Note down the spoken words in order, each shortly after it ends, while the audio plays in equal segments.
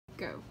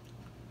go.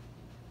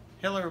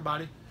 Hello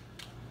everybody.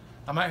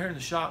 I'm out here in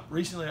the shop.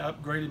 Recently I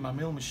upgraded my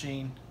milling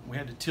machine. We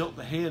had to tilt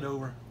the head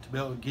over to be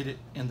able to get it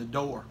in the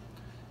door.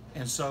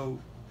 And so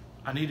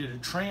I needed to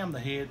tram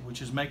the head,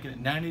 which is making it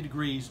 90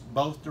 degrees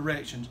both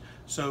directions.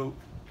 So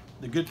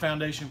the good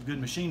foundation of good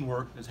machine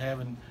work is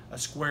having a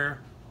square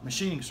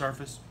machining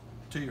surface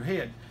to your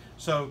head.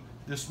 So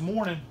this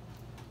morning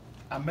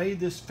I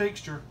made this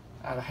fixture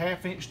out of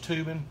 1/2 inch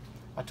tubing.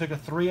 I took a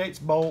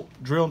 3/8 bolt,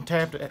 drilled and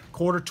tapped it at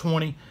 1/4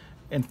 20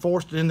 and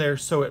forced it in there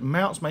so it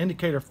mounts my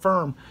indicator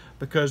firm,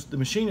 because the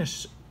machine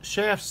is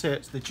shaft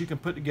sets that you can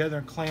put together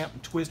and clamp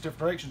and twist different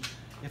directions.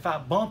 If I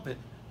bump it,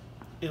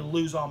 it'll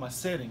lose all my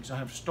settings. I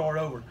have to start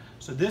over.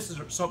 So this is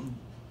something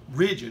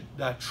rigid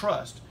that I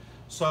trust.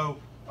 So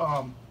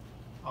I'll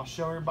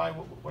show everybody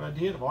what I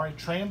did. I've already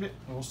trammed it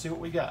and we'll see what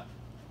we got.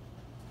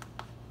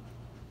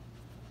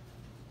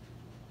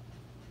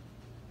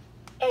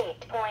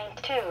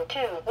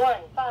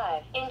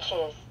 8.2215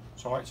 inches.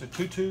 So all right, so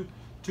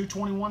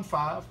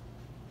 221.5.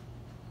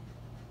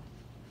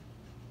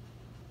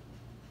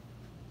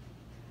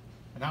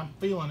 And I'm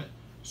feeling it,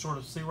 sort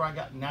of see where I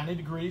got 90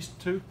 degrees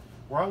to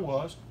where I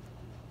was.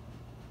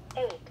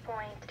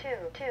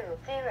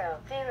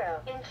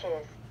 8.2200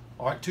 inches.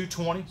 All right,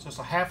 220, so it's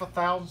a 1/2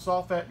 thousandths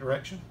off that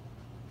direction.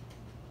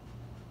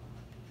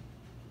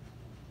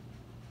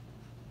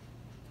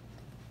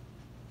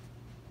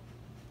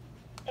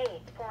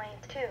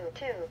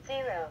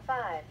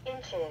 .2205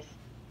 inches.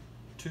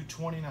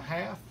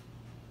 220.5.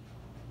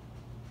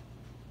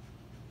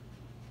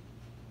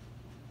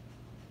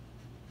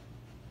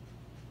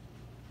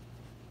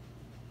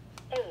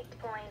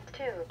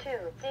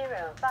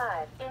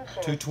 8.2205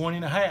 inches.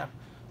 220.5.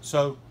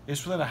 So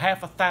it's within a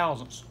 1/2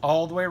 thousandths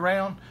all the way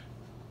around.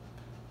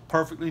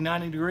 Perfectly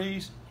 90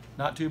 degrees.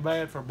 Not too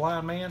bad for a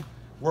blind man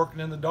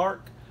working in the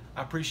dark.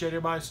 I appreciate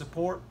everybody's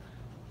support.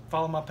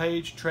 Follow my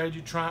page,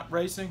 Tragedy Triumph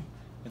Racing,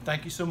 and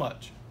thank you so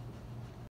much.